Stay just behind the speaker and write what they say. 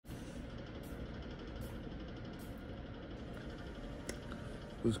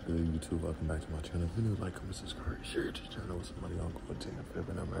What's good, YouTube? Welcome back to my channel. If you're new, like, comment, subscribe, share this channel with somebody. I'll go to the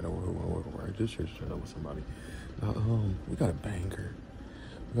fifth, no matter where. Just share this channel with somebody. Now, we got a banger.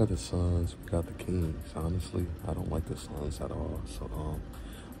 We got the Suns. We got the Kings. Honestly, I don't like the Suns at all. So,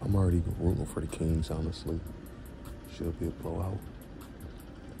 I'm already rooting for the Kings. Honestly, should be a blowout.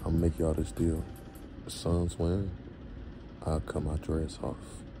 I'm gonna make y'all this deal. The Suns win, I'll cut my dress off.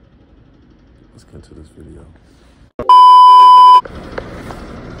 Let's get into this video.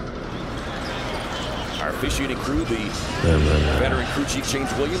 Our officiating crew, the veteran crew chief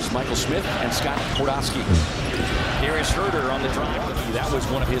James Williams, Michael Smith, and Scott Kordowski. Darius Herder on the drive. That was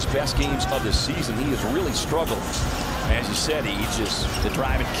one of his best games of the season. He has really struggled. As you said, he just, the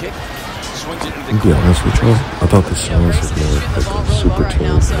drive and kick, swings it into the corner. To be honest with y'all, I thought the Suns was more like a super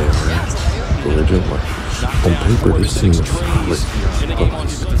team than they are. Religion, like, on paper, this team is solid.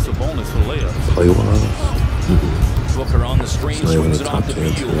 Play-wise, Booker on the screen, swings it off the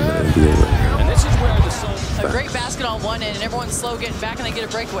field. And this is where the Suns... A great basket on one end, and everyone's slow getting back, and they get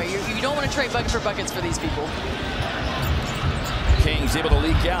a breakaway. You don't want to trade bucket for buckets for these people. Kings able to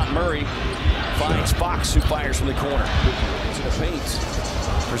leak out. Murray finds Fox, who fires from the corner. To the paint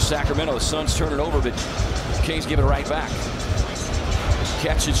for Sacramento. The Suns turn it over, but Kings give it right back.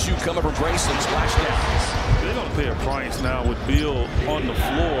 Catch and shoot coming from Grayson. Splash down. They're going to pay a price now with Bill on the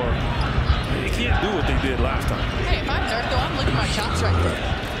floor. They can't do what they did last time. Hey, if I'm Dirk, though, I'm looking at my shots right there.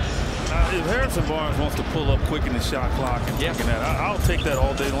 If Harrison Barnes wants to pull up quick in the shot clock and taking that, I'll take that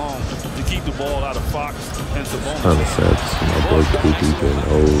all day long to keep the ball out of Fox and Sabonis. Kind of sad to see my boy KD getting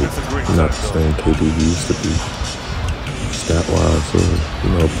old. Not the same KD he used to be, stat-wise or,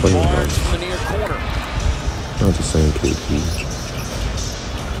 playing-wise. Not the same KD.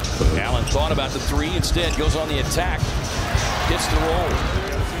 Allen thought about the three, instead goes on the attack, gets the roll.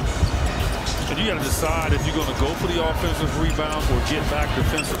 And you got to decide if you're going to go for the offensive rebound or get back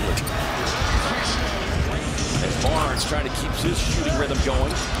defensively. As Barnes trying to keep his shooting rhythm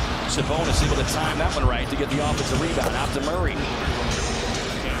going. Sabonis able to time that one right to get the offensive rebound. Out to Murray.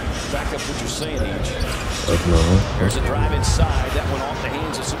 Back up what you're saying, Age. There's a drive inside. That one off the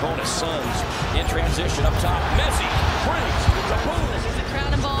hands of Sabonis. Suns in transition up top. Messi brings the boom. It's a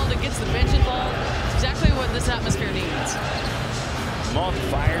crowd involved. It gets the bench involved. It's exactly what this atmosphere needs. Monk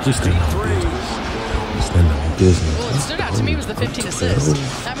fires a deep three. Well, what stood out to me was the 15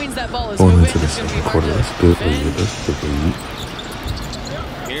 assists. That means that ball is moving. Into the second quarter. That's good lead. That's good lead.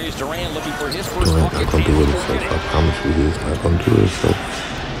 Here's Durant looking for his first Durant not gonna do it himself. I promise you, he's not gonna do it himself.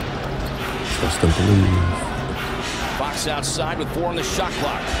 Trust and believe. Fox outside with 4 on the shot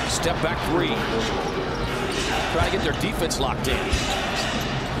clock. Step back 3. Try to get their defense locked in.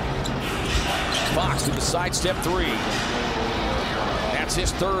 Fox with the sidestep 3. That's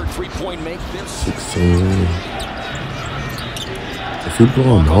his third three-point make. 16. If we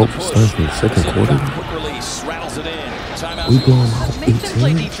blow them out starting from the second quarter, we blow them out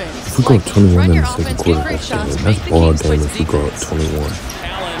 18. If we go 21 in the second quarter, that's ball game. If we go up 21,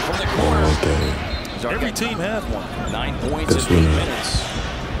 ball game. Every team has one. 9 points in 8 minutes.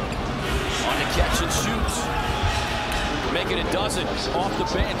 On the catch and shoot. Making a dozen off the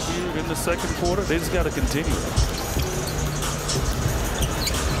bench. In the second quarter, they just got to continue.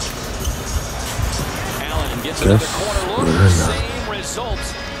 Gets another corner look, same result.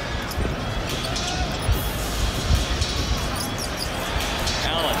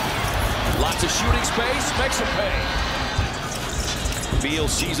 Allen, lots of shooting space, makes him pay. Beal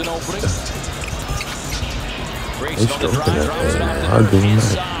sees an opening. Grayson on the drive, drops it off I'll give him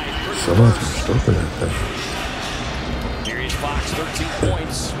inside. that. Someone's stroking that thing. Here is Fox, 13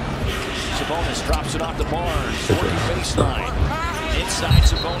 points. Sabonis drops it off the Barnes, 40 baseline. Inside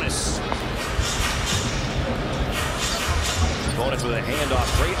Sabonis. Sabonis with a handoff.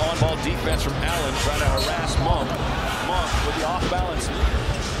 Great on-ball defense from Allen, trying to harass Monk. Monk with the off-balance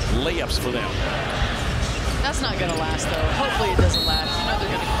layups for them. That's not going to last, though. Hopefully it doesn't last. You know they're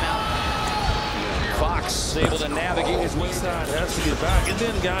going to come out. Fox able to navigate his way side, has to get back. And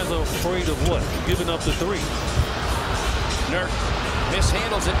then guys are afraid of what? Giving up the 3. Nurk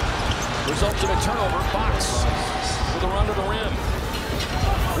mishandles it. Results in a turnover. Fox with a run to the rim.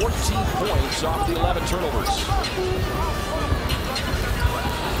 14 points off the 11 turnovers.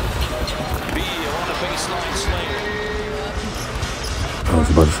 Beal on the baseline slam. I was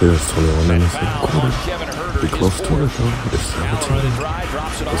about to say that's 21 in the second quarter. Be close to it though. It's 17.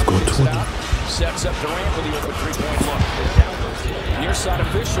 Let's go 20. Sets up Durant with the open 3-point look. Near side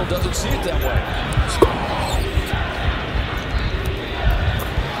official doesn't see it that way.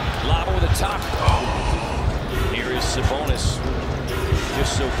 Lob over the top. Here is Sabonis.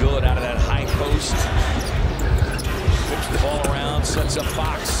 Just so good out of that high post. Ball around, sets up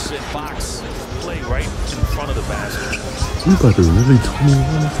Fox, and Fox play right in front of the basket. We about to really 21.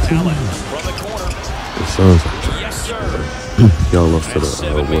 Allen from the corner. The Suns are trash. Yes, sir. Y'all lost to the,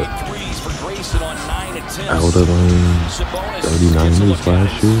 what? Out of lane 39ers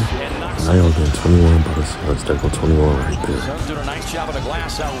last year. And now y'all getting 21 by the Suns. They go 21 right there. Suns doing a nice job of the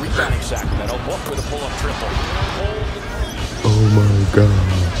glass out rebounding Sacramento. Book with a pull-up triple. Oh my God.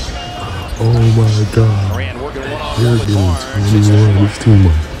 Oh my God. You're getting 21. This team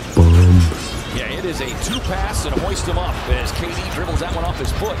of bums. Yeah, it is a two-pass and a hoist him up as KD dribbles that one off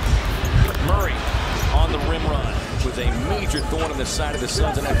his foot. Murray on the rim run with a major thorn on the side of the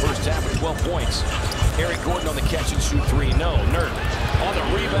Suns in that first half with 12 points. Eric Gordon on the catch and shoot three. No. Nerd on the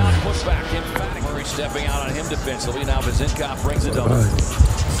rebound, push back. Emphatic. Murray stepping out on him defensively. Now Vizinkov brings it double.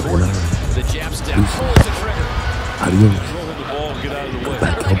 Gordon, the jab step, pulls the trigger. Adios. Roll the ball, get out of the way.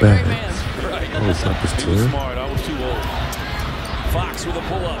 Go back. Right. Oh, it's not this team. Smart. I was too old. Fox with a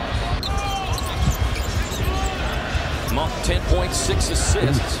pull-up. Monk 10.6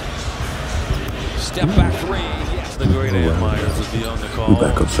 assists. Step back three. Yes. The great Ed Myers would be on the call. We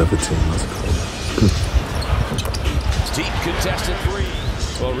back up 17. Let's go. Deep contested three.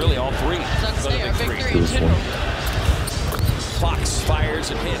 Well, really all three. That's a big three in general. Fox fires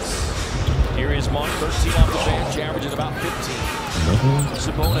and hits. Here is Monk, 13 off the bench, averaging about 15.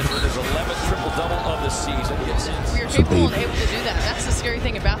 Sabonis with his 11th triple-double of the season. We're capable and able to do that. That's the scary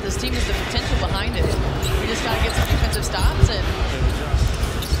thing about this team is the potential behind it. We just got to get some defensive stops. And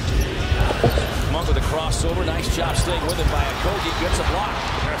Monk with a crossover. Nice job staying with him by Okogie. Gets a block.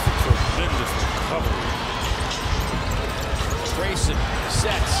 That's a tremendous recovery. Grayson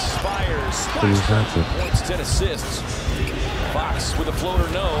sets, fires, splash. Points, 10 assists. Fox with a floater,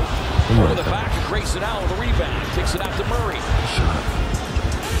 no. Over the back of Grayson out with a rebound. Kicks it out to Murray.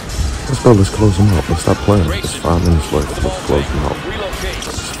 Let's go. Let's close them out. Let's stop playing. It's 5 minutes left. Let's close them out.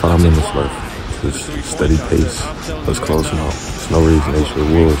 It's 5 minutes left. Just steady pace. Let's close them out. There's no reason they should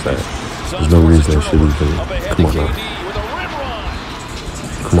lose that. There's no reason they should even. Come on now.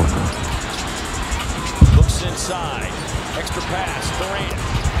 Come on now. Looks inside. Extra pass. Durant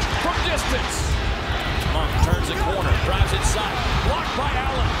from distance. Monk turns the corner. Drives inside. Blocked by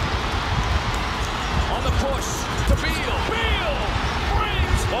Allen. On the push to Beal. Beal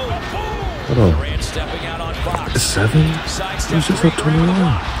brings a boom. Hold on. Durant stepping out on Fox. It's 7? It's just up 21.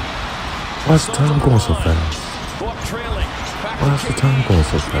 Why is the time going so fast? Book trailing. Why is the time going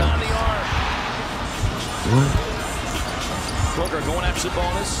so fast? What? Booker going at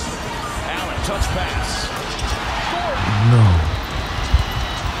Sabonis. Allen, touch pass. No.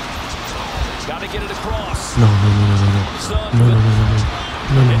 Got to get it across. No.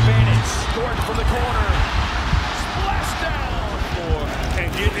 Advantage. Gordon from the corner. Splash down. And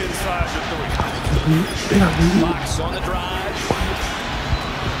get inside the three. Fox on the drive.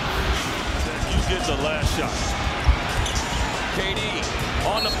 You get the last shot. KD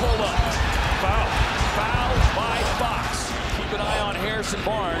on the pull-up. Foul by Fox. Keep an eye on Harrison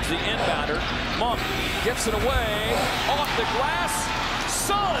Barnes, the inbounder. Monk gets it away. Off the glass.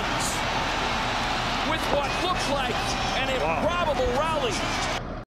 Suns with what looks like an improbable rally.